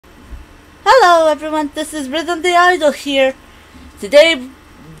Hello everyone, this is Rhythm the Idol here. Today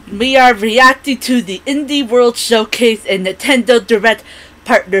we are reacting to the Indie World Showcase and Nintendo Direct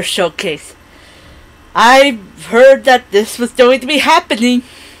Partner Showcase. I heard that this was going to be happening,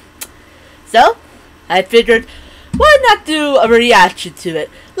 so I figured why not do a reaction to it.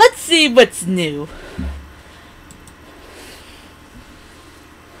 Let's see what's new.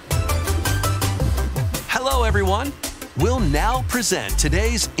 Hello everyone! We'll now present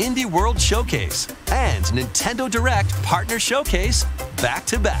today's Indie World Showcase and Nintendo Direct Partner Showcase back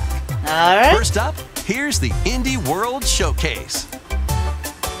to back. Alright. First up, here's the Indie World Showcase.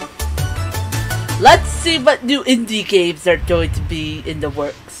 Let's see what new indie games are going to be in the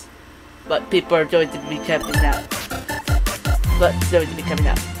works. What people are going to be coming out. What's going to be coming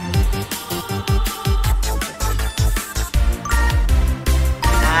out.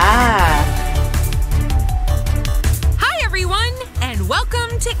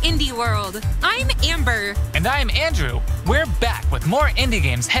 Welcome to Indie World. I'm Amber. And I'm Andrew. We're back with more indie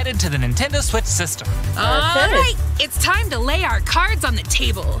games headed to the Nintendo Switch system. Alright, it's time to lay our cards on the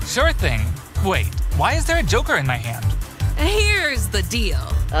table. Sure thing. Wait, why is there a Joker in my hand? Here's the deal.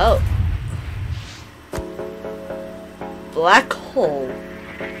 Oh. Black hole.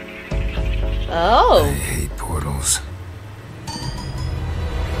 Oh. I hate portals.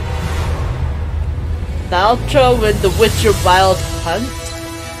 Valtro and the Witcher Wild Hunt?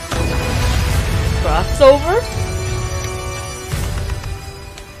 Crossover?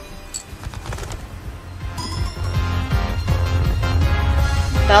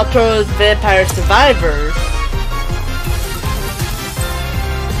 Valtro's Vampire Survivors.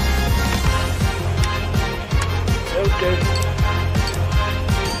 So good.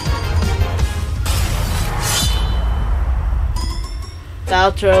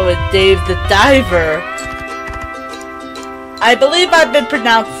 Valtro and Dave the Diver. I believe I've been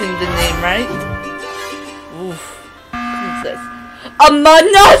pronouncing the name right. Oof. Who's this?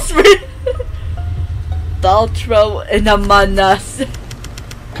 Among Us! Valtro and Among Us.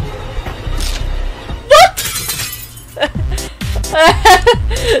 What?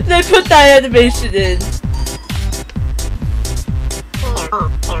 They put that animation in.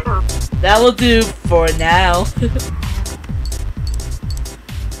 That will do for now.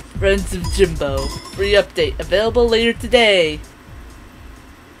 Friends of Jimbo. Free update. Available later today.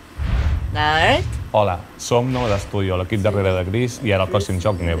 Alright. Hola, som Nou d'Estudio, l'equip darrere de Gris i ara el pròxim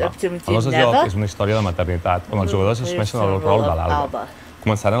joc Neva. El nostre joc és una història de maternitat, on els jugadors assumeixen el rol de l'Alba.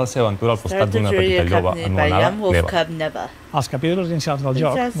 Començaran la seva aventura al costat d'una petita lloba anomenada Neva. Els capítols inicials del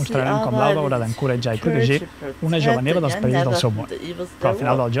joc mostraran com l'Alba haurà d'encoratjar i protegir una jove Neva dels perills del seu món. Però al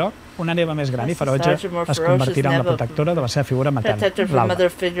final del joc, una Neva més gran i ferotge es convertirá en la protectora de la seva figura materna, l'Alba.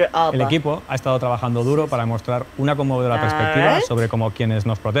 El equipo ha estado trabajando duro para mostrar una conmovedora perspectiva sobre cómo quienes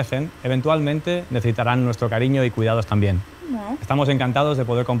nos protegen eventualmente necesitarán nuestro cariño y cuidados también. Estamos encantados de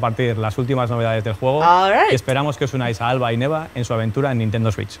poder compartir las últimas novedades del juego y esperamos que os unáis a Alba y Neva en su aventura en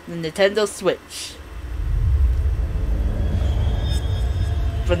Nintendo Switch. Nintendo Switch.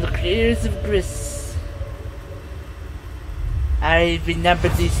 From the creators of Gris. I remember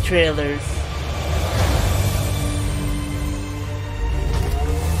these trailers.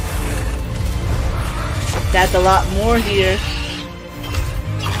 That's a lot more here.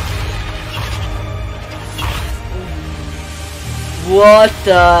 What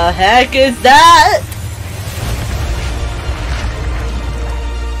the heck is that?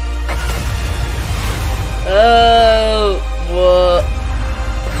 Oh, what?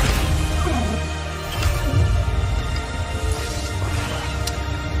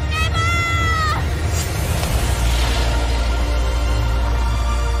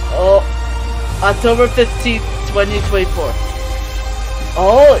 Oh, October 15th, 2024.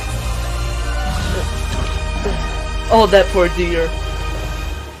 Oh. Oh, that poor deer.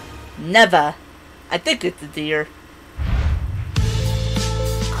 Never. I think it's a deer.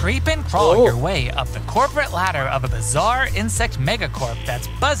 Creep and crawl your way up the corporate ladder of a bizarre insect megacorp that's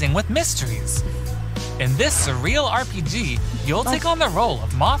buzzing with mysteries. In this surreal RPG, you'll take on the role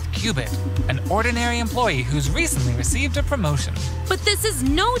of Moth Cubit, an ordinary employee who's recently received a promotion. But this is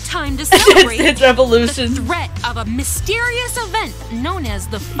no time to celebrate. It's revolution. The threat of a mysterious event known as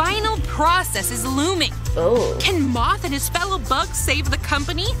the Final Process is looming. Oh. Can Moth and his fellow bugs save the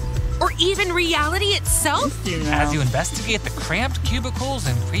company? Or even reality itself? As you investigate the cramped cubicles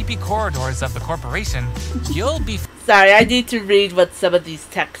and creepy corridors of the corporation, you'll be... Sorry, I need to read what some of these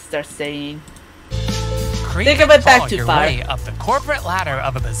texts are saying. Creep Think I went back crawl too your far. way up the corporate ladder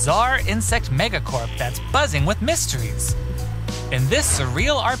of a bizarre insect megacorp that's buzzing with mysteries. In this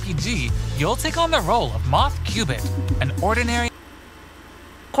surreal RPG, you'll take on the role of Moth Cubit, an ordinary...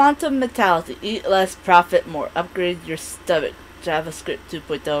 Quantum mentality. Eat less, profit more. Upgrade your stomach. JavaScript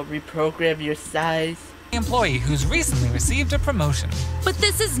 2.0. Reprogram your size. Employee who's recently received a promotion. But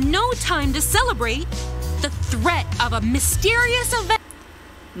this is no time to celebrate the threat of a mysterious event.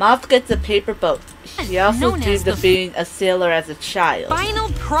 Moth gets a paper boat. He also dreamed of being a sailor as a child. Final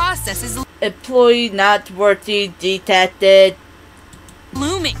process is employee not worthy detected.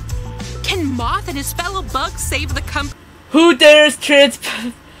 Looming. Can Moth and his fellow bugs save the company? Who dares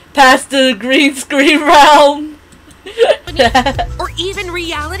pass the green screen round? Or even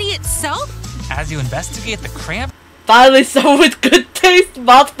reality itself? As you investigate the cramped... Finally, someone with good taste.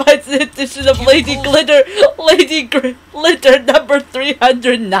 Moth finds an edition of Lady Glitter number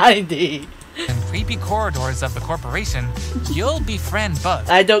 390. In creepy corridors of the corporation, you'll befriend bugs.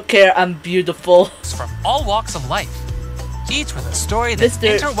 I don't care, I'm beautiful. From all walks of life, each with a story that's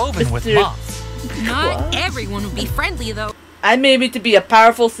interwoven with moths. Not everyone will be friendly, though. I'm aiming to be a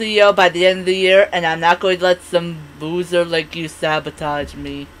powerful CEO by the end of the year, and I'm not going to let some boozer like you sabotage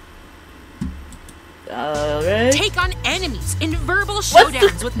me. Alright. Take on enemies in verbal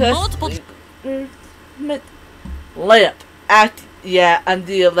showdowns with multiple... Lamp. Yeah, I'm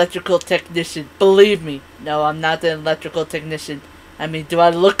the electrical technician. Believe me. No, I'm not the electrical technician. I mean, do I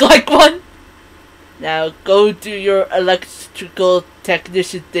look like one? Now, go do your electrical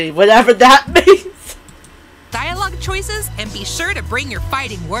technician thing. Whatever that means. Dialogue choices, and be sure to bring your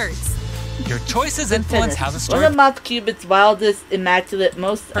fighting words. Your choices influence how the story... One of Moth Cubit's wildest, immaculate,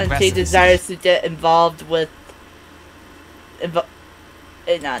 most untamed desires to get involved with... The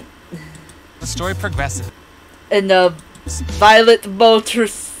story progresses. In a violent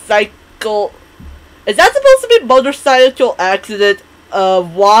motorcycle... Is that supposed to be motorcycle accident?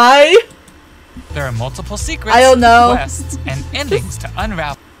 Why? There are multiple secrets, I don't know. quests, and endings to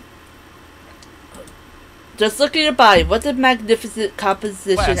unravel. Just look at your body. What a magnificent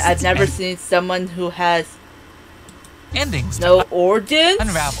composition. I've never seen someone who has endings no organs.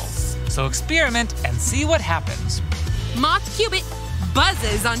 Unravels. So experiment and see what happens. Moth Cubit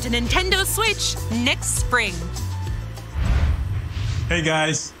buzzes onto Nintendo Switch next spring. Hey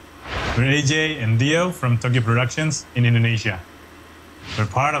guys, we're AJ and Dio from Tokyo Productions in Indonesia. We're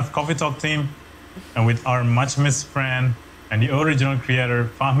part of Coffee Talk team, and with our much missed friend and the original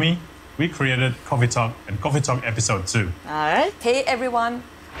creator Fahmi, we created Coffee Talk and Coffee Talk Episode 2. Alright. Hey everyone,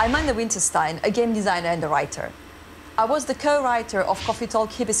 I'm Anna Winterstein, a game designer and a writer. I was the co-writer of Coffee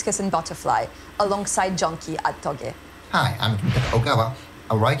Talk Hibiscus and Butterfly, alongside Jonky at Toge. Hi, I'm Kentaro Ogawa,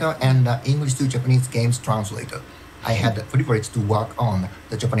 a writer and English to Japanese games translator. I had the privilege to work on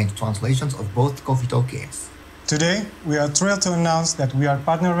the Japanese translations of both Coffee Talk games. Today, we are thrilled to announce that we are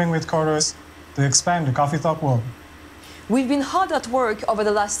partnering with Chorus to expand the Coffee Talk world. We've been hard at work over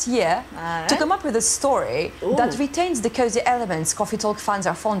the last year to come up with a story that retains the cozy elements Coffee Talk fans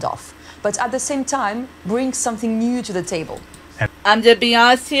are fond of, but at the same time brings something new to the table. I'm gonna be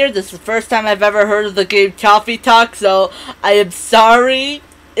honest here, this is the first time I've ever heard of the game Coffee Talk, so I am sorry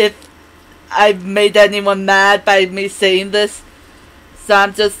if I've made anyone mad by me saying this. So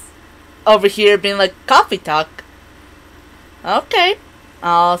I'm just over here being like, Coffee Talk? Okay,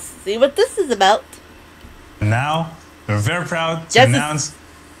 I'll see what this is about. Now, we're very proud to announce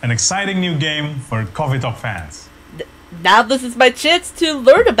an exciting new game for Coffee Talk fans. Now this is my chance to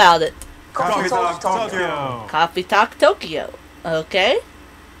learn about it. Coffee Talk Tokyo! Coffee Talk Tokyo. Okay.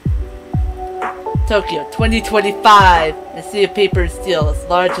 Tokyo 2025. A sea of paper and steel as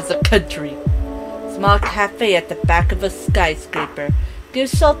large as a country. Small cafe at the back of a skyscraper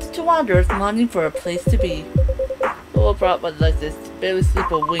gives shelter to wanderers longing for a place to be. Who brought one like this? Barely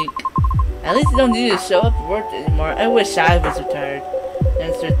sleep a wink. At least you don't need to show up at work anymore. I wish I was retired.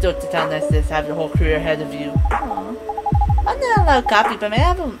 And it's dope to tell nice this, have your whole career ahead of you. Aww. I'm not allowed coffee, but may I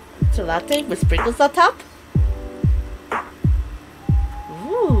have a latte with sprinkles on top?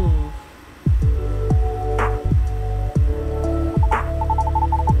 Ooh.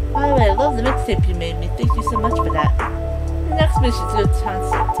 By the way, I love the mixtape you made me. Thank you so much for that. The next mission's a good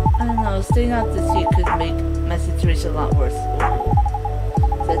concept. I don't know, staying out this heat could make my situation a lot worse. Ooh.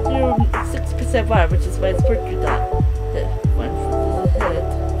 Said you're 6% water, which is why it's worth your dot. One for the head,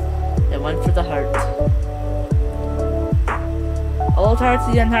 and one for the heart. Old hearts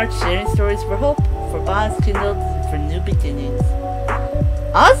and young hearts sharing stories for hope, for bonds kindled, and for new beginnings.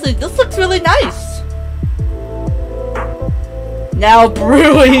 Honestly, this looks really nice. Now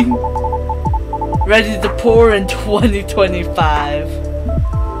brewing, ready to pour in 2025.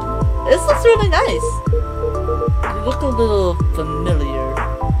 This looks really nice. You look a little familiar.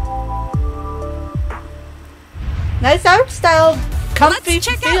 Nice art style, comfy Let's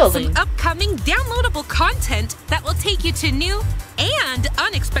check out some upcoming downloadable content that will take you to new and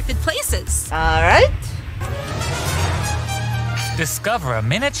unexpected places. Alright. Discover a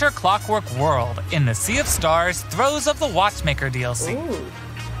miniature clockwork world in the Sea of Stars Throes of the Watchmaker DLC. Ooh.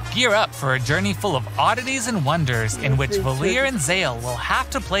 Gear up for a journey full of oddities and wonders in which Valir and Zale will have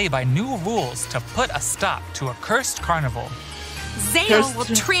to play by new rules to put a stop to a cursed carnival. Zale will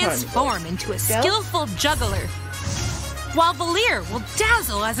transform into a skillful juggler, while Valir will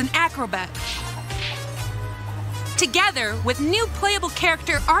dazzle as an acrobat. Together with new playable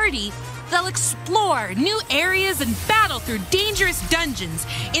character Artie, they'll explore new areas and battle through dangerous dungeons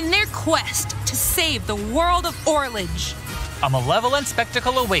in their quest to save the world of Orlage. A malevolent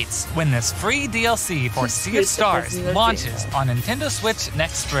spectacle awaits when this free DLC for Sea of Stars launches on Nintendo Switch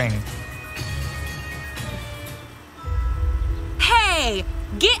next spring. Hey,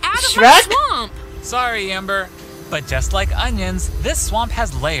 get out of my swamp! Sorry, Amber, but just like onions, this swamp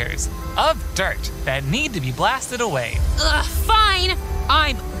has layers of dirt that need to be blasted away. Ugh, fine.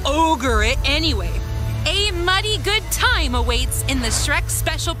 I'm ogre it anyway. A muddy good time awaits in the Shrek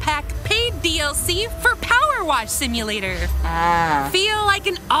Special Pack paid DLC for Power Wash Simulator. Feel like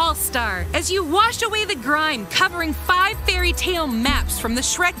an all-star as you wash away the grime covering 5 fairy tale maps from the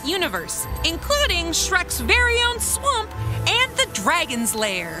Shrek universe, including Shrek's very own swamp and the Dragon's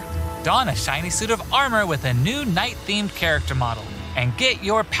Lair. Don a shiny suit of armor with a new night-themed character model, and get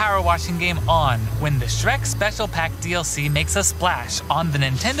your power washing game on when the Shrek Special Pack DLC makes a splash on the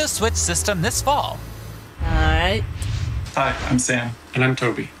Nintendo Switch system this fall. Alright. Hi, I'm Sam. And I'm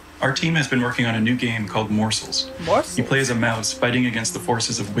Toby. Our team has been working on a new game called Morsels. Morsels? You play as a mouse fighting against the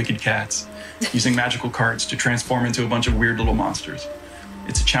forces of wicked cats, using magical cards to transform into a bunch of weird little monsters.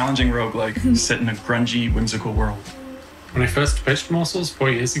 It's a challenging roguelike set in a grungy, whimsical world. When I first pitched Morsels 4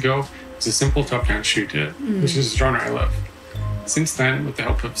 years ago, it was a simple top-down shooter, which is a genre I love. Since then, with the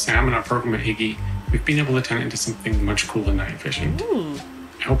help of Sam and our programmer Higgy, we've been able to turn it into something much cooler and night efficient.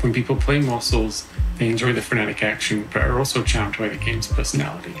 I hope when people play Morsels, they enjoy the frenetic action, but are also charmed by the game's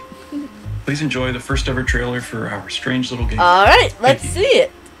personality. Please enjoy the first ever trailer for our strange little game. Alright, let's see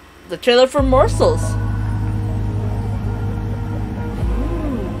it. The trailer for Morsels.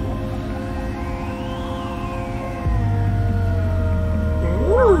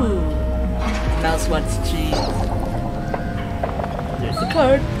 Ooh. Mouse wants cheese. There's the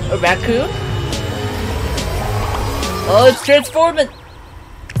card. A raccoon? Oh, it's transforming!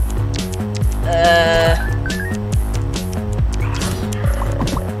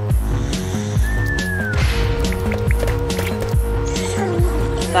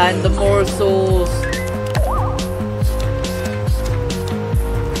 Find the morsels.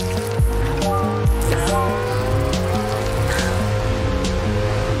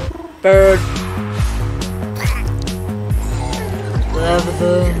 Bird. Love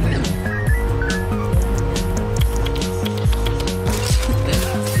them.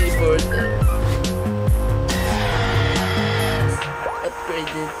 Keyboard.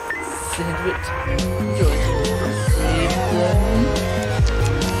 Upgraded sandwich. Enjoy. Save them.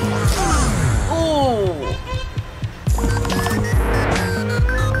 Ooh.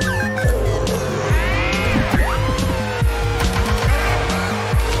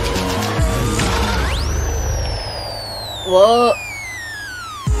 What?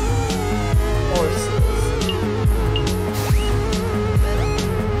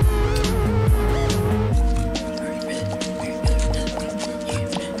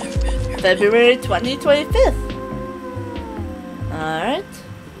 February 2025. Alright.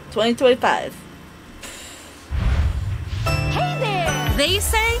 2025. Hey there! They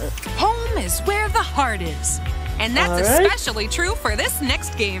say home is where the heart is. And that's especially true for this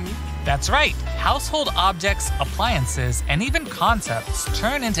next game. That's right. Household objects, appliances, and even concepts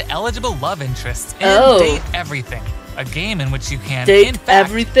turn into eligible love interests in Date Everything, a game in which you can, in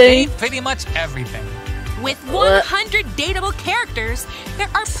fact, date pretty much everything. With 100 dateable characters, there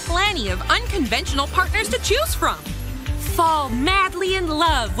are plenty of unconventional partners to choose from. Fall madly in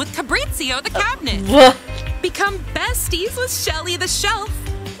love with Fabrizio the Cabinet. Become besties with Shelly the Shelf.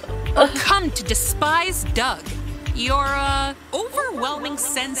 Or come to despise Doug, your overwhelming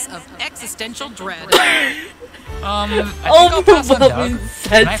sense of existential dread. I think I'll pass on Doug.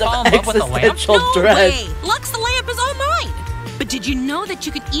 Can I fall in love with a lamp? No way! Lux the lamp is all mine! But did you know that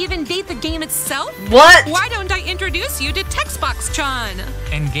you could even date the game itself? What? Why don't I introduce you to Textbox-chan?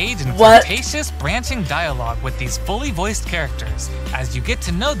 Engage in flirtatious, branching dialogue with these fully voiced characters as you get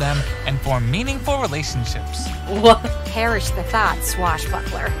to know them and form meaningful relationships. What? Perish the thought,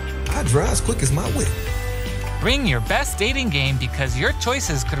 swashbuckler. I draw as quick as my wit. Bring your best dating game because your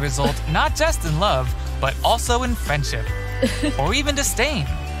choices could result not just in love, but also in friendship. Or even disdain.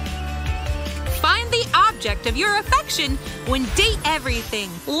 Find the object of your affection when Date Everything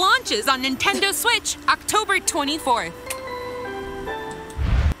launches on Nintendo Switch October 24th.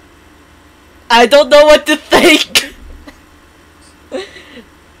 I don't know what to think.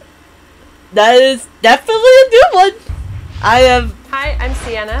 That is definitely a new one. Hi, I'm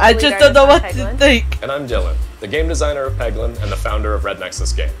Sienna. I just don't know what to think. And I'm Dylan, the game designer of Peglin and the founder of Red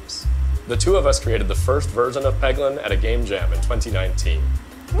Nexus Games. The two of us created the first version of Peglin at a game jam in 2019.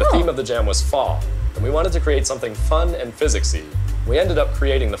 The theme of the jam was fall, and we wanted to create something fun and physicsy. We ended up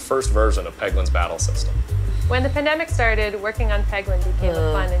creating the first version of Peglin's battle system. When the pandemic started, working on Peglin became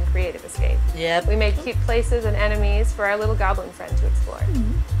a fun and creative escape. Yep. We made cute places and enemies for our little goblin friend to explore.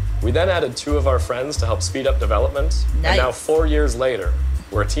 We then added 2 of our friends to help speed up development, and now 4 years later,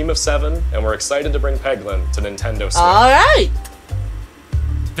 we're a team of 7, and we're excited to bring Peglin to Nintendo Switch. Alright!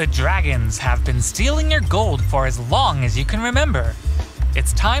 The dragons have been stealing your gold for as long as you can remember.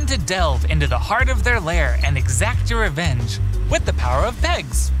 It's time to delve into the heart of their lair and exact your revenge with the power of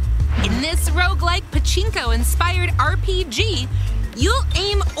pegs. In this roguelike pachinko-inspired RPG, you'll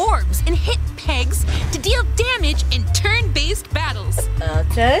aim orbs and hit pegs to deal damage in turn-based battles.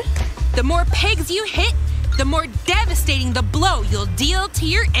 Okay. The more pegs you hit, the more devastating the blow you'll deal to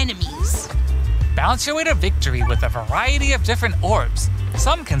your enemies. Bounce your way to victory with a variety of different orbs.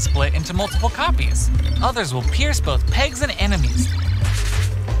 Some can split into multiple copies. Others will pierce both pegs and enemies.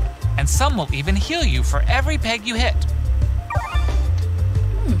 And some will even heal you for every peg you hit.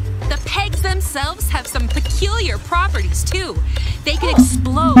 The pegs themselves have some peculiar properties too. They can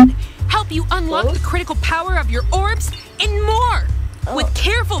explode, help you unlock the critical power of your orbs, and more. With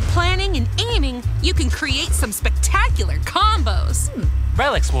careful planning and aiming, you can create some spectacular combos.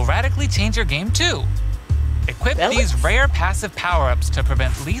 Relics will radically change your game too. Equip these rare passive power-ups to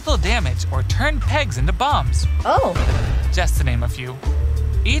prevent lethal damage or turn pegs into bombs. Just to name a few.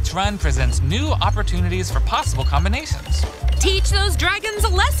 Each run presents new opportunities for possible combinations. Teach those dragons a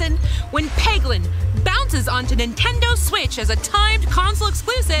lesson when Peglin bounces onto Nintendo Switch as a timed console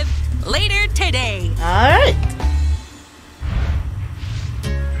exclusive later today. Alright.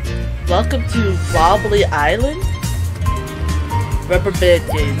 Welcome to Wobbly Island. Rubber Band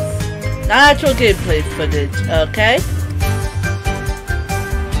Games. Natural gameplay footage, okay?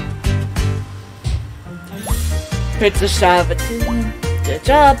 Pixel shot of a tune. Good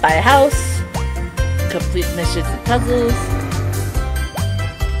job, buy a house. Complete missions and puzzles.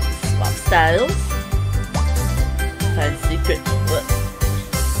 Swap styles. Find secret. What?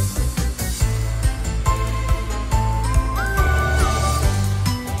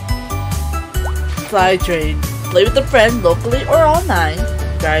 Fly train. Play with a friend locally or online.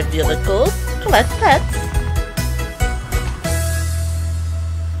 Drive vehicles. Collect pets.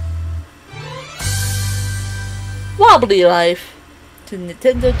 Wobbly Life. To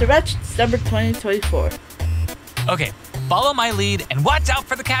Nintendo Direct, December 2024. Okay, follow my lead and watch out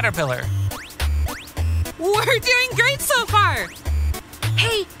for the caterpillar. We're doing great so far.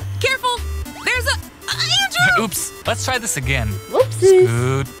 Hey, careful! There's a Andrew! Oops, let's try this again. Whoopsies.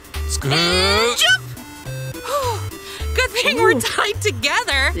 Scoot, scoot. And jump! Good thing we're tied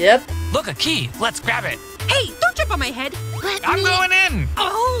together. Yep. Look, a key. Let's grab it. Hey, don't jump on my head. I'm going in.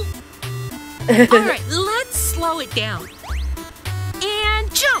 Oh. All right, let's slow it down.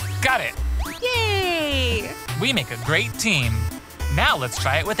 And jump! Got it! Yay! We make a great team. Now let's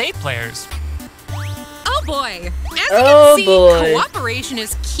try it with 8 players. Oh boy! As you can see, cooperation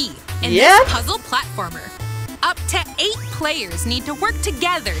is key in this puzzle platformer. Up to 8 players need to work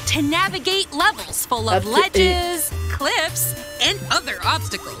together to navigate levels full of ledges, cliffs, and other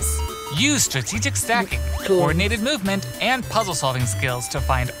obstacles. Use strategic stacking, coordinated movement, and puzzle-solving skills to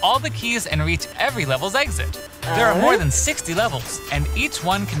find all the keys and reach every level's exit. There are more than 60 levels, and each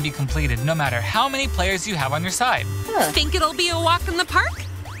one can be completed no matter how many players you have on your side. Think it'll be a walk in the park?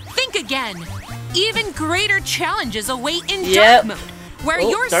 Think again. Even greater challenges await in Dark Mode, where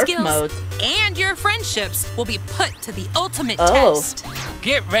your skills and your friendships will be put to the ultimate test.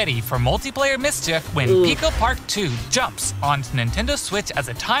 Get ready for multiplayer mischief when Pico Park 2 jumps onto Nintendo Switch as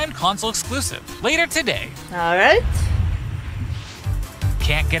a timed console exclusive later today. Alright.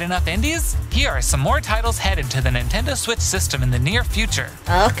 Can't get enough indies? Here are some more titles headed to the Nintendo Switch system in the near future.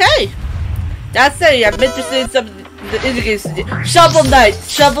 Okay. That's it. I'm interested in some of the indie games. Shovel Knight,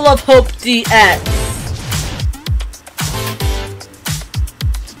 Shovel of Hope DX.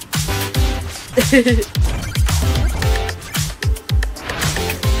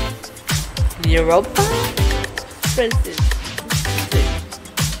 Europa? Princess.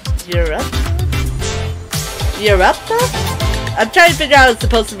 Europa? Europa? I'm trying to figure out how it's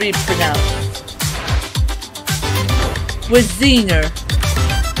supposed to be pronounced. With Zener.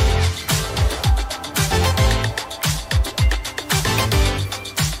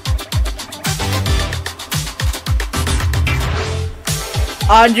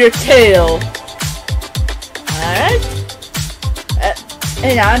 on your tail. Alright.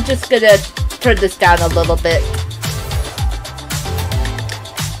 Hang on, I'm just gonna turn this down a little bit.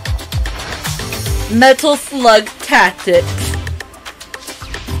 Metal Slug Tactics.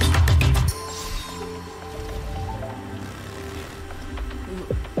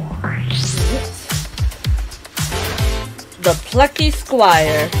 The Plucky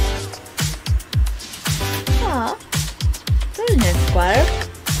Squire. Aw. Very nice, Squire.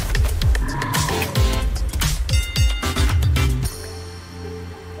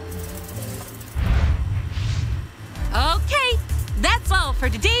 Okay, that's all for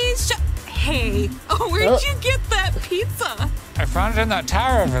today's show. Hey, where'd you get that pizza? I found it in that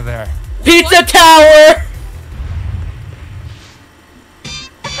tower over there. Pizza Tower!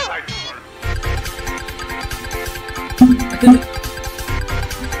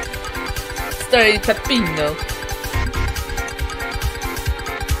 Starring Peppino.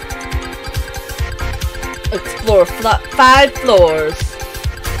 Explore 5 floors.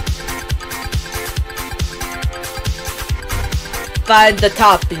 Find the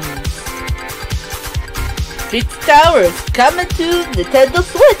toppings. Pizza Tower is coming to Nintendo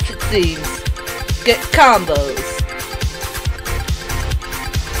Switch, it seems. Get combos.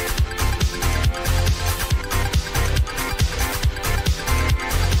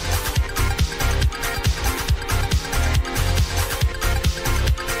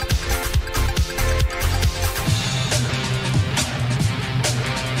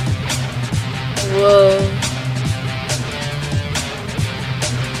 Whoa.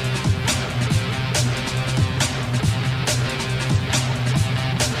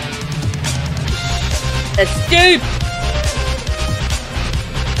 Escape!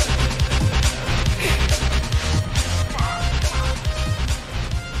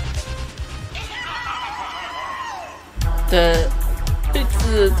 The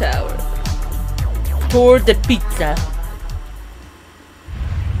Pizza Tower. Toward the pizza.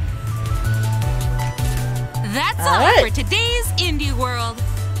 That's all for today's Indie World.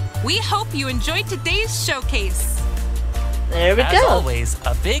 We hope you enjoyed today's showcase. There we As go. As always,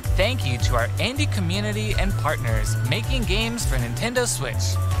 a big thank you to our indie community and partners making games for Nintendo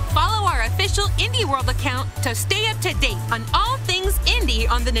Switch. Follow our official Indie World account to stay up to date on all things indie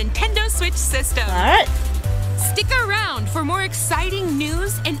on the Nintendo Switch system. Alright. Stick around for more exciting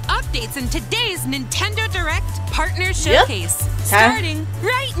news and updates in today's Nintendo Direct Partner Showcase. Starting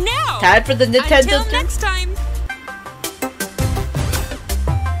right now. Time for the Nintendo. Until next time.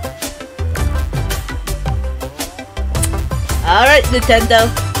 Alright, Nintendo.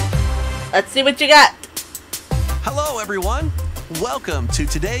 Let's see what you got. Hello, everyone. Welcome to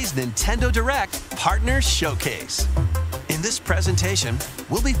today's Nintendo Direct Partner Showcase. In this presentation,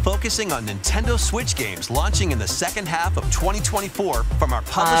 we'll be focusing on Nintendo Switch games launching in the second half of 2024 from our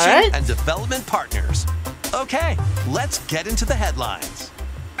publishing and development partners. Okay, let's get into the headlines.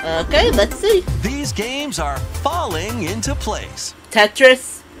 Okay, let's see. These games are falling into place.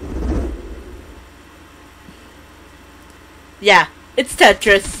 Tetris. Yeah, it's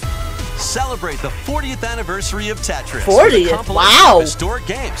Tetris. Celebrate the 40th anniversary of Tetris. 40th? Wow. Of historic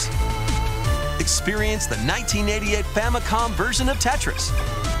games. Experience the 1988 Famicom version of Tetris.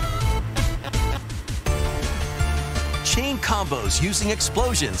 Chain combos using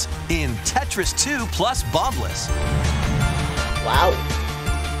explosions in Tetris 2 plus Bombless. Wow.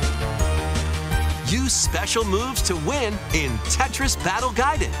 Use special moves to win in Tetris Battle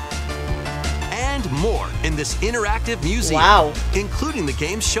Gaiden. And more in this interactive museum, including the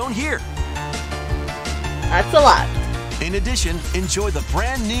games shown here. That's a lot. In addition, enjoy the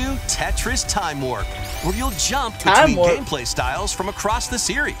brand new Tetris Time Warp, where you'll jump between gameplay styles from across the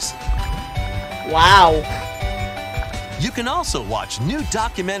series. Wow. You can also watch new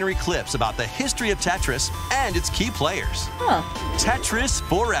documentary clips about the history of Tetris and its key players. Tetris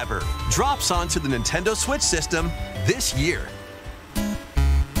Forever drops onto the Nintendo Switch system this year.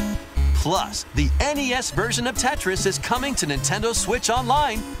 Plus, the NES version of Tetris is coming to Nintendo Switch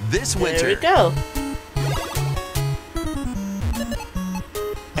Online this winter. There we go.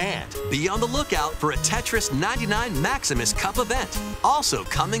 And be on the lookout for a Tetris 99 Maximus Cup event, also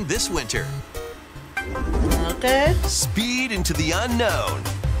coming this winter. Okay. Speed into the unknown.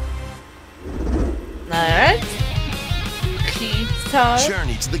 Alright. Key time.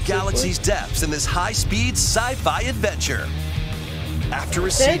 Journey to the galaxy's depths in this high-speed sci-fi adventure. After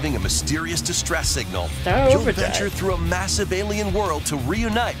receiving a mysterious distress signal, you'll venture through a massive alien world to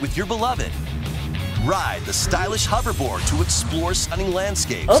reunite with your beloved. Ride the stylish hoverboard to explore stunning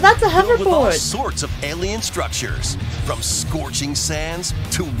landscapes. Oh, that's a filled with all hoverboard. sorts of alien structures. From scorching sands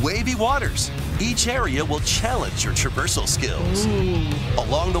to wavy waters, each area will challenge your traversal skills.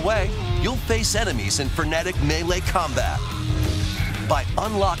 Along the way, you'll face enemies in frenetic melee combat. By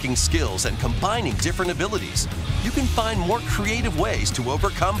unlocking skills and combining different abilities, you can find more creative ways to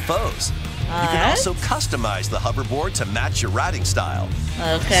overcome foes. You can also customize the hoverboard to match your riding style.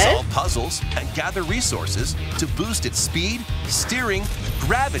 Okay. Solve puzzles and gather resources to boost its speed, steering,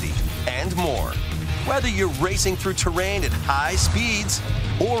 gravity, and more. Whether you're racing through terrain at high speeds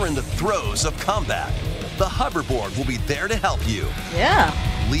or in the throes of combat, the hoverboard will be there to help you. Yeah.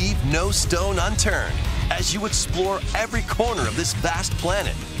 Leave no stone unturned as you explore every corner of this vast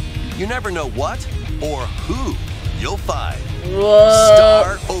planet. You never know what or who you'll find. Whoa.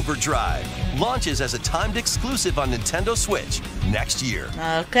 Star Overdrive launches as a timed exclusive on Nintendo Switch next year.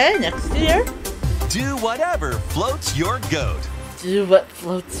 Okay, next year. Do whatever floats your goat. Do what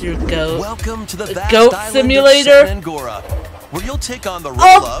floats your goat. Welcome to the vast Goat island Simulator? of San Angora, where you'll take on the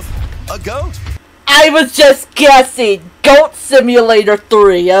role of a goat. I was just guessing. Goat Simulator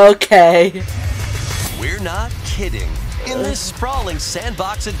 3, okay. We're not kidding. In this sprawling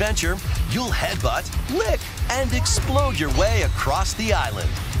sandbox adventure, you'll headbutt, lick, and explode your way across the island.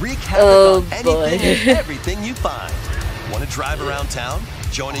 Wreak havoc on anything and everything you find. Want to drive around town?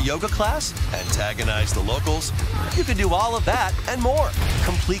 Join a yoga class? Antagonize the locals? You can do all of that and more.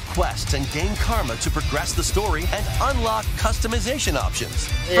 Complete quests and gain karma to progress the story and unlock customization options.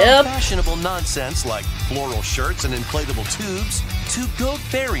 From fashionable nonsense like floral shirts and inflatable tubes to goat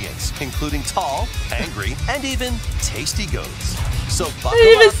variants, including tall, angry, and even tasty goats. So buckle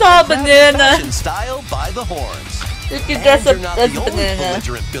I even up saw a and grab banana. fashion style by the horns. You can dress And up you're not as the a only banana.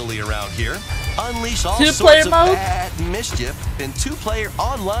 belligerent Billy around here. Unleash all Two-player sorts of mode? bad mischief in two-player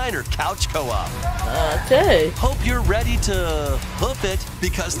online or couch co-op. Okay. Hope you're ready to hoof it,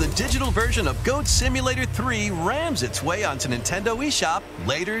 because the digital version of Goat Simulator 3 rams its way onto Nintendo eShop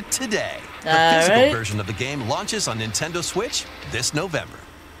later today. The physical version of the game launches on Nintendo Switch this November.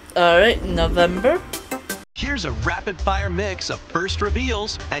 Alright, November. Here's a rapid-fire mix of first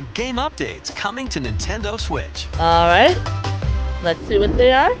reveals and game updates coming to Nintendo Switch. Alright. Let's see what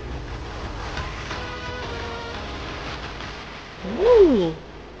they are. Ooh.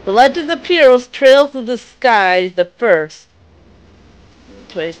 The Legend of Heroes Trails of the Sky, the first.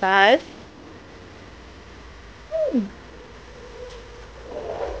 25.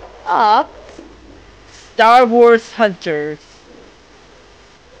 Up. Star Wars Hunters.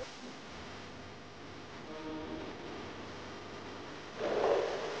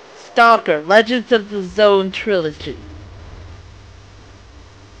 Stalker, Legends of the Zone Trilogy.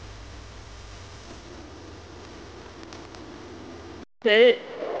 Okay.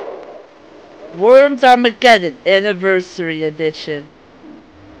 Worms Armageddon Anniversary Edition.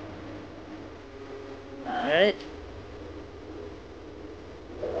 Alright.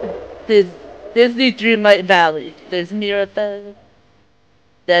 Disney Dreamlight Valley. There's Mirror.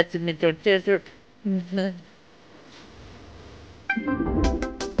 That's in the desert.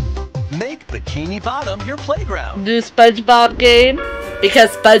 Make Bikini Bottom your playground. New SpongeBob game,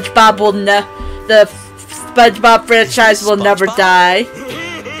 because SpongeBob will the SpongeBob franchise will never die.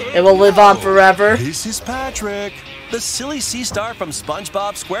 It will live on forever. This is Patrick. The silly sea star from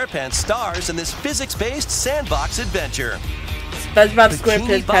SpongeBob SquarePants stars in this physics-based sandbox adventure. SpongeBob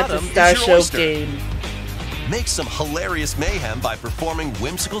SquarePants Patrick Star Show game. Make some hilarious mayhem by performing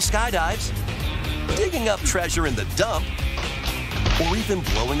whimsical skydives, digging up treasure in the dump, or even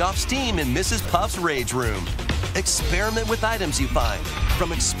blowing off steam in Mrs. Puff's rage room. Experiment with items you find,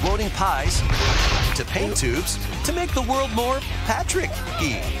 from exploding pies to paint tubes, to make the world more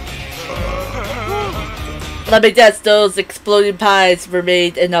Patrick-y. Let me guess, those exploding pies were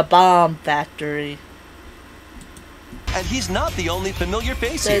made in a bomb factory. And he's not the only familiar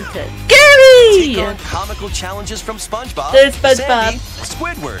face here. Gary! Take on comical challenges from SpongeBob, There's SpongeBob, Sandy,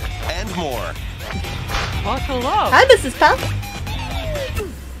 Squidward, and more. Hello. Hi, Mrs. Puff.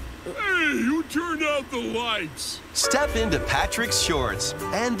 Hey, who turned out the lights? Step into Patrick's shorts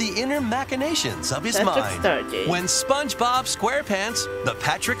and the inner machinations of his Patrick mind Star Game. when SpongeBob SquarePants, the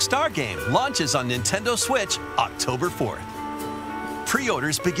Patrick Star Game, launches on Nintendo Switch October 4th.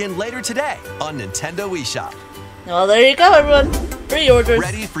 Pre-orders begin later today on Nintendo eShop. Well, there you go, everyone. Pre-orders.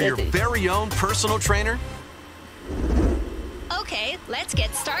 Ready for your very own personal trainer? Okay, let's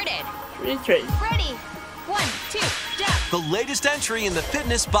get started. Ready. 1, 2, jump. The latest entry in the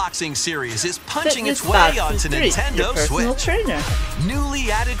Fitness Boxing series is punching Fitness its way Boxing onto 3, Nintendo your personal Switch. trainer.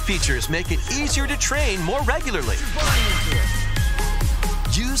 Newly added features make it easier to train more regularly.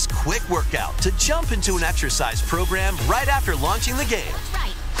 Use Quick Workout to jump into an exercise program right after launching the game.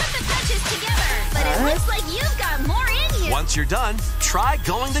 Right. Put the touches together, but it looks like you've got more in you. Once you're done, try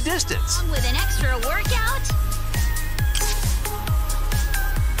going the distance. With an extra workout.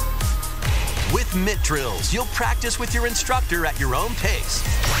 With Mitt Drills, you'll practice with your instructor at your own pace.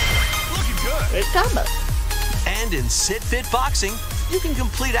 Looking good. Great combo. And in Sit Fit Boxing, you can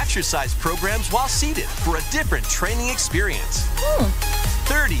complete exercise programs while seated for a different training experience.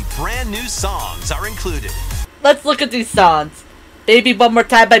 30 brand new songs are included. Let's look at these songs. Baby One More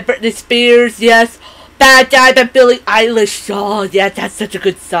Time by Britney Spears, yes. Bad Guy by Billie Eilish, oh yeah, that's such a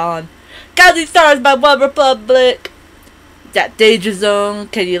good song. Got These Stars by One Republic. That Danger Zone,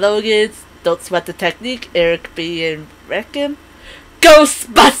 Kenny Loggins, Don't Sweat the Technique, Eric B. and Reckon.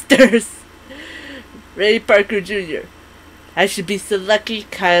 Ghostbusters! Ray Parker Jr. I Should Be So Lucky,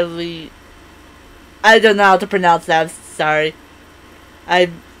 Kylie. I don't know how to pronounce that, I'm sorry. I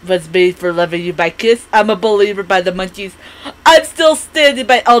Was Made for Loving You by Kiss. I'm a Believer by the Monkees. I'm Still Standing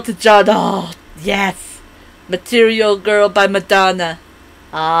by Elton John. Oh, yes. Material Girl by Madonna.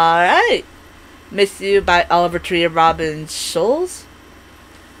 Alright. Miss You by Oliver Tree and Robin Schulz.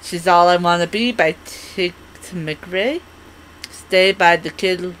 She's All I Wanna Be by Tig McRae. Stay by The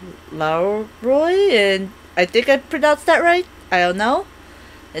Kid Laroi, and I think I pronounced that right. I don't know.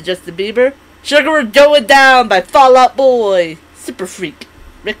 And Justin Bieber. Sugar We're Going Down by Fall Out Boy. Super Freak,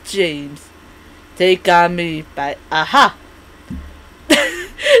 Rick James. Take On Me by Aha.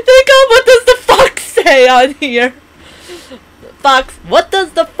 Take on What Does the Fox Say on here. Fox, what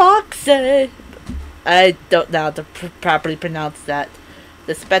does the fox say? I don't know how to properly pronounce that.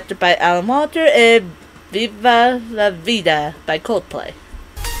 The Spectre by Alan Walter and Viva La Vida by Coldplay.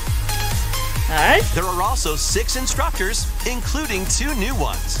 Alright. There are also 6 instructors, including 2 new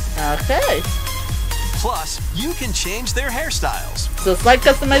ones. Okay. Plus, you can change their hairstyles. So it's like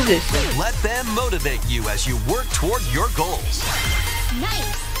customization. Let them motivate you as you work toward your goals.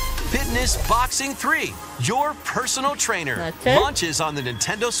 Nice. Fitness Boxing 3, your personal trainer, launches on the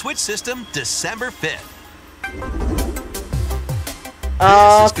Nintendo Switch system December 5th.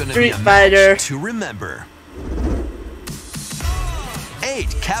 This is going to be a match to remember. 8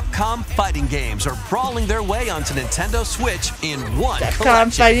 Capcom fighting games are brawling their way onto Nintendo Switch in one Capcom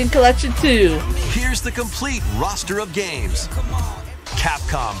collection. Fighting Collection 2. Here's the complete roster of games.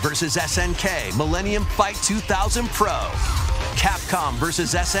 Capcom vs. SNK Millennium Fight 2000 Pro. Capcom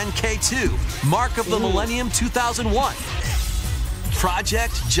vs. SNK 2 Mark of the Millennium 2001.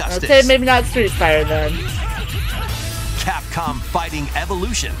 Project Justice. Okay, maybe not Street Fighter then. Capcom Fighting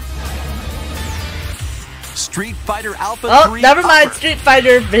Evolution. Street Fighter Alpha 3. Oh, never mind. Street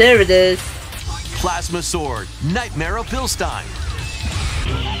Fighter. There it is. Plasma Sword. Nightmare of Pilstein.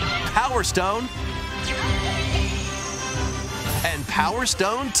 Power Stone. And Power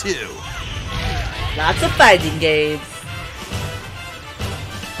Stone 2. Lots of fighting games.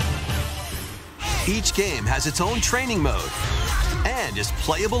 Each game has its own training mode and is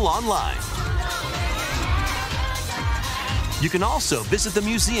playable online. You can also visit the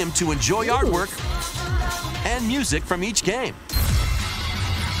museum to enjoy artwork and music from each game.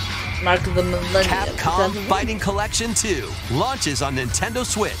 Mark of the Millennium. Capcom Fighting Collection 2 launches on Nintendo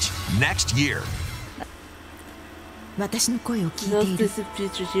Switch next year. Those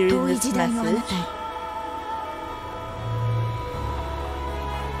future hearing this message.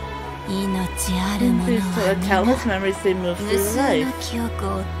 Countless memories they move through life.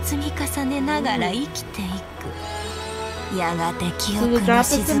 So the drop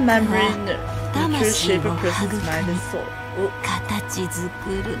of the memory nurtures shape a person's mind and soul.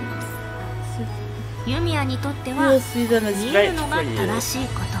 You'll see them as right for you.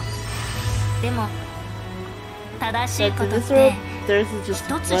 But in this world, there's just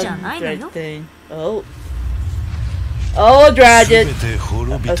one right thing. Oh. Oh, dragon!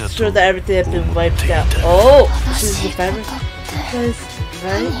 I'm sure that everything had been wiped out. Oh! She's the virus. Guys,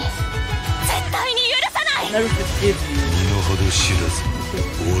 right? I'll never forgive you.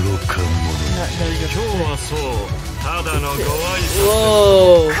 Not know your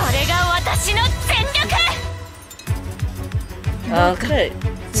Whoa! Okay.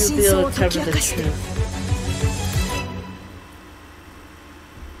 You'll be able to determine the truth.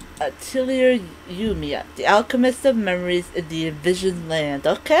 Atelier Yumiya, the alchemist of memories in the envisioned land.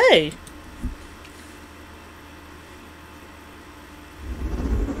 Okay.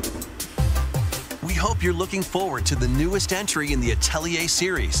 We hope you're looking forward to the newest entry in the Atelier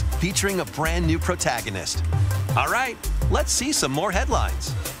series, featuring a brand new protagonist. All right, let's see some more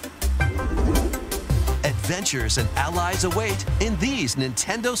headlines. Adventures and allies await in these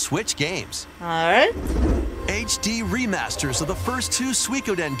Nintendo Switch games. All right. HD remasters of the first 2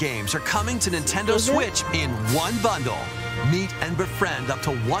 Suikoden games are coming to Nintendo Switch in one bundle. Meet and befriend up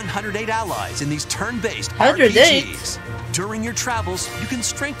to 108 allies in these turn-based RPGs. During your travels, you can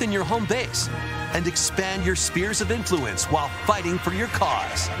strengthen your home base and expand your spheres of influence while fighting for your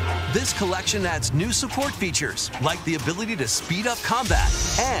cause. This collection adds new support features, like the ability to speed up combat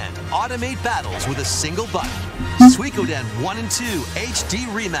and automate battles with a single button. Suikoden 1 and 2 HD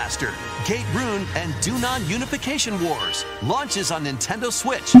Remaster, Gate Rune, and Dunan Unification Wars launches on Nintendo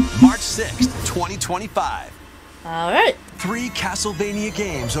Switch March 6th, 2025. Alright. 3 Castlevania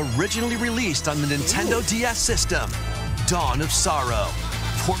games originally released on the Nintendo DS system: Dawn of Sorrow,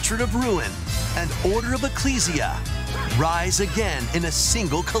 Portrait of Ruin, and Order of Ecclesia rise again in a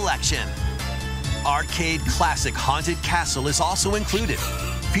single collection. Arcade classic Haunted Castle is also included,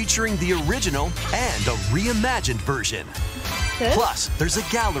 featuring the original and a reimagined version. Okay. Plus, there's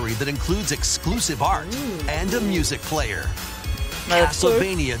a gallery that includes exclusive art and a music player.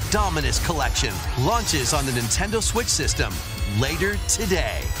 Castlevania Dominus Collection launches on the Nintendo Switch system later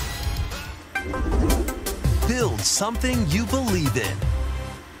today. Build something you believe in.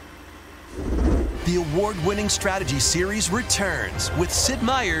 The award-winning strategy series returns with Sid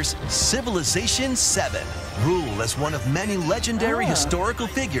Meier's Civilization VII. Rule as one of many legendary historical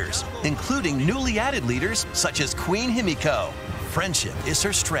figures, including newly added leaders such as Queen Himiko. Friendship is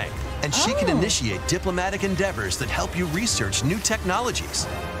her strength, and she can initiate diplomatic endeavors that help you research new technologies,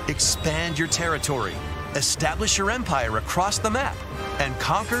 expand your territory, establish your empire across the map, and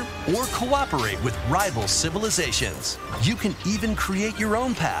conquer or cooperate with rival civilizations. You can even create your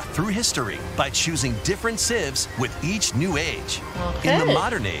own path through history by choosing different civs with each new age. In the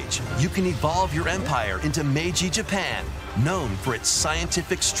modern age, you can evolve your empire into Meiji Japan, known for its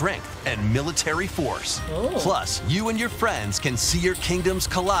scientific strength and military force. Plus, you and your friends can see your kingdoms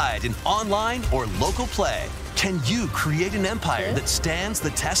collide in online or local play. Can you create an empire that stands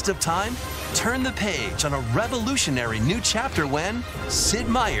the test of time? Turn the page on a revolutionary new chapter when Sid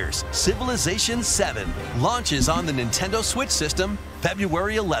Meier's Civilization VII launches on the Nintendo Switch system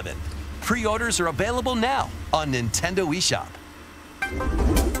February 11th. Pre-orders are available now on Nintendo eShop.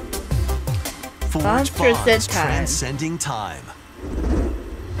 Forge Bonds Transcending Time.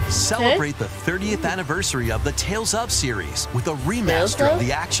 Celebrate the 30th anniversary of the Tales of series with a remaster of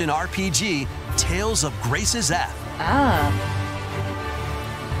the action RPG Tales of Graces F.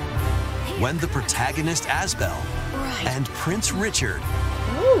 When the protagonist Asbel and Prince Richard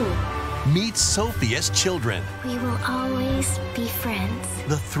meet Sophia's children, we will always be friends.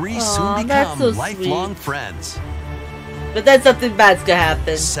 The 3 soon become lifelong friends. But then something bad's gonna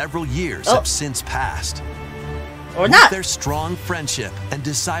happen. Several years have since passed. Or not. With their strong friendship and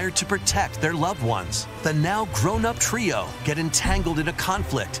desire to protect their loved ones, the now grown-up trio get entangled in a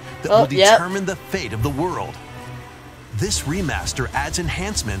conflict that will determine the fate of the world. This remaster adds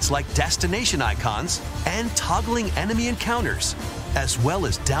enhancements like destination icons and toggling enemy encounters, as well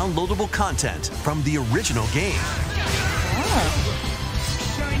as downloadable content from the original game.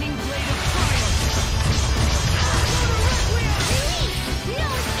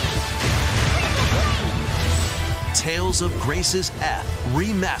 Tales of Graces F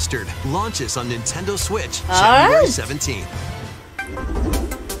Remastered launches on Nintendo Switch January 17th.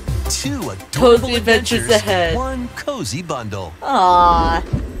 2 adorable adventures ahead. 1 cozy bundle. Aww.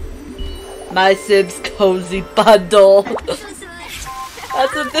 My Sims cozy bundle.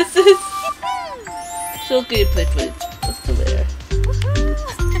 That's what this is. Show gameplay footage. What's the there?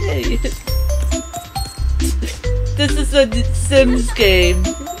 Hey. This is a Sims game.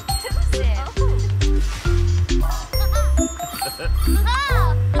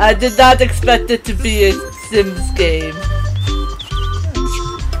 I did not expect it to be a Sims game.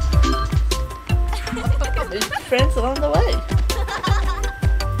 Make friends along the way.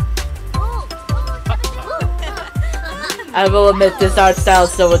 I will admit this art style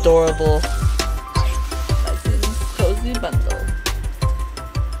is so adorable. My Sims Cozy Bundle.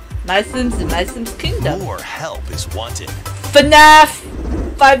 My Sims and My Sims Kingdom. More help is wanted. FNAF!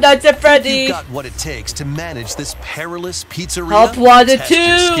 Five Nights at Freddy's. You've got what it takes to manage this perilous pizzeria. Help wanted Test too.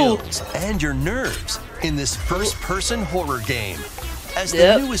 your skills and your nerves in this first-person horror game. As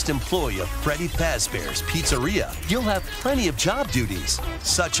the newest employee of Freddy Fazbear's Pizzeria, you'll have plenty of job duties,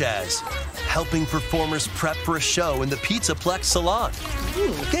 such as helping performers prep for a show in the Pizzaplex salon,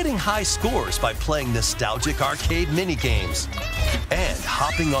 getting high scores by playing nostalgic arcade minigames, and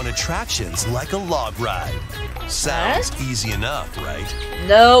hopping on attractions like a log ride. Sounds easy enough, right?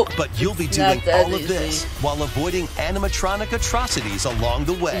 Nope. But you'll be doing all of this while avoiding animatronic atrocities along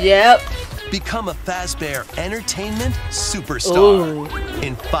the way. Yep. Become a Fazbear Entertainment superstar.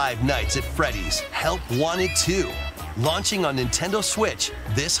 in Five Nights at Freddy's Help Wanted 2, launching on Nintendo Switch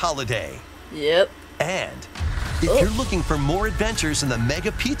this holiday. Yep. And if you're looking for more adventures in the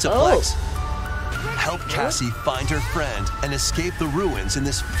Mega Pizzaplex, help Cassie find her friend and escape the ruins in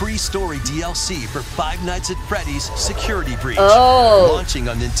this free story DLC for Five Nights at Freddy's Security Breach, launching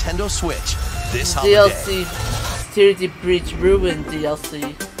on Nintendo Switch this holiday. DLC Security Breach Ruin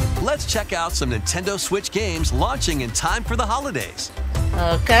DLC. Let's check out some Nintendo Switch games launching in time for the holidays.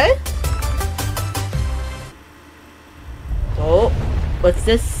 Okay. Oh, what's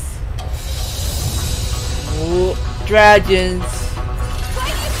this? Oh, dragons. Why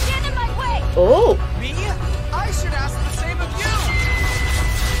do you stand in my way? Oh. Me? I should ask the same of you.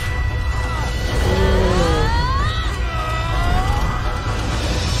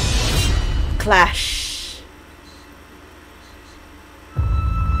 Clash.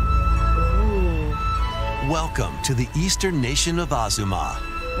 Welcome to the eastern nation of Azuma.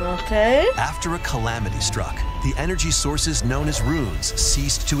 Okay. After a calamity struck, the energy sources known as runes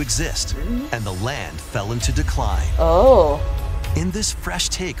ceased to exist, and the land fell into decline. Oh. In this fresh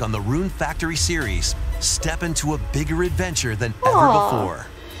take on the Rune Factory series, step into a bigger adventure than ever before.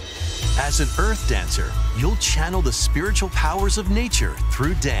 As an earth dancer, you'll channel the spiritual powers of nature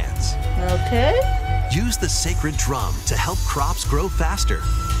through dance. Okay. Use the sacred drum to help crops grow faster.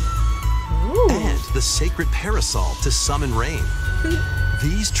 And the sacred parasol to summon rain.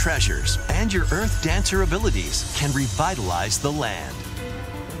 These treasures and your earth dancer abilities can revitalize the land.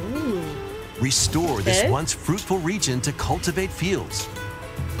 Restore this once fruitful region to cultivate fields,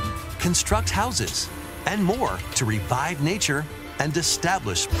 construct houses, and more to revive nature and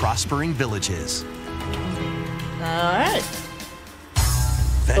establish prospering villages. Alright.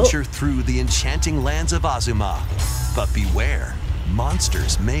 Venture through the enchanting lands of Azuma, but beware,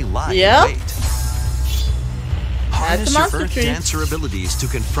 monsters may lie in wait. Harness your earth dancer abilities to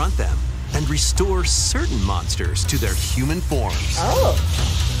confront them and restore certain monsters to their human forms. Oh,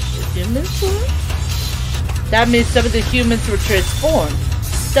 the human form? That means some of the humans were transformed,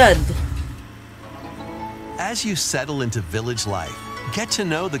 stunned. As you settle into village life, get to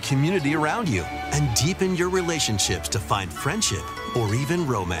know the community around you and deepen your relationships to find friendship or even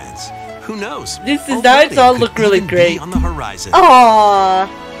romance. Who knows? These designs all look really great. On the horizon. Aww.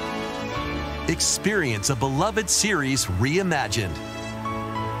 Experience a beloved series reimagined.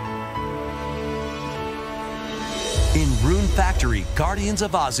 In Rune Factory Guardians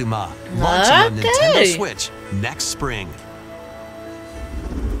of Azuma, launching on Nintendo Switch next spring.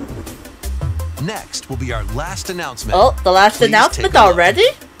 Next will be our last announcement. Oh, the last announcement already?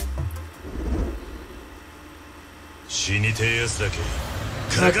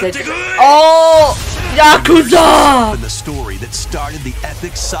 Oh, Yakuza! The story that started the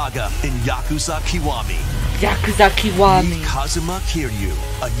epic saga in Yakuza Kiwami. Yakuza Kiwami. Meet Kazuma Kiryu,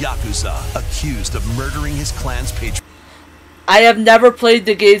 a Yakuza accused of murdering his clan's patron. I have never played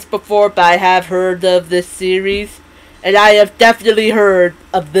the games before, but I have heard of this series, and I have definitely heard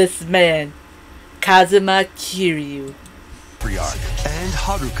of this man, Kazuma Kiryu. And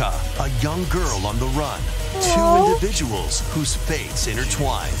Haruka, a young girl on the run. Aww. Two individuals whose fates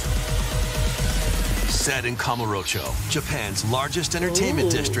intertwine. Set in Kamurocho, Japan's largest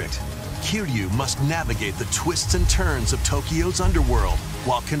entertainment district, Kiryu must navigate the twists and turns of Tokyo's underworld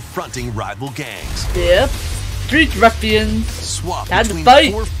while confronting rival gangs. Yep. Street ruffians. Swap Time between to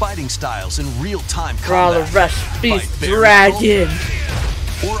fight. 4 fighting styles in real-time Brawler, combat. Rush, Beast, Dragon.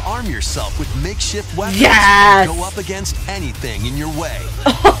 Or arm yourself with makeshift weapons Yes! and go up against anything in your way.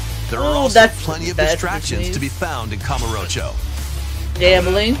 There are also plenty of distractions to be found in Kamurocho.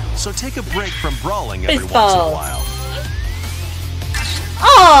 Gambling. So take a break from brawling every once in Baseball. a while.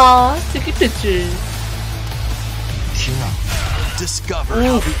 Aww, taking pictures. Discover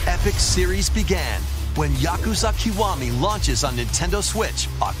how the epic series began when Yakuza Kiwami launches on Nintendo Switch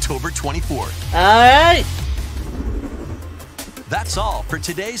October 24th. Alright. That's all for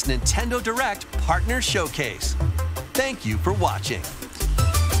today's Nintendo Direct Partner Showcase. Thank you for watching.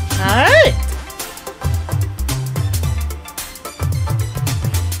 Alright.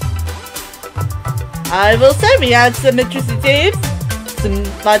 I will say we had some interesting games,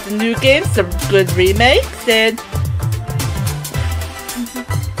 lots of new games, some good remakes, and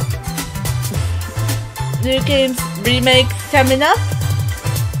new games, remakes coming up.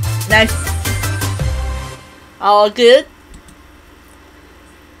 Nice. All good.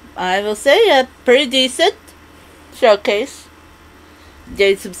 I will say a pretty decent showcase.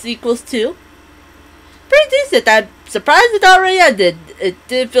 Getting some sequels too. Pretty decent. I'm surprised it already ended. It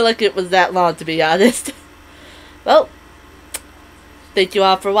didn't feel like it was that long, to be honest. Well, thank you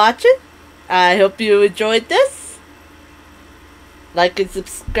all for watching. I hope you enjoyed this. like and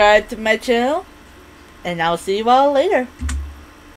subscribe to my channel, and I'll see you all later.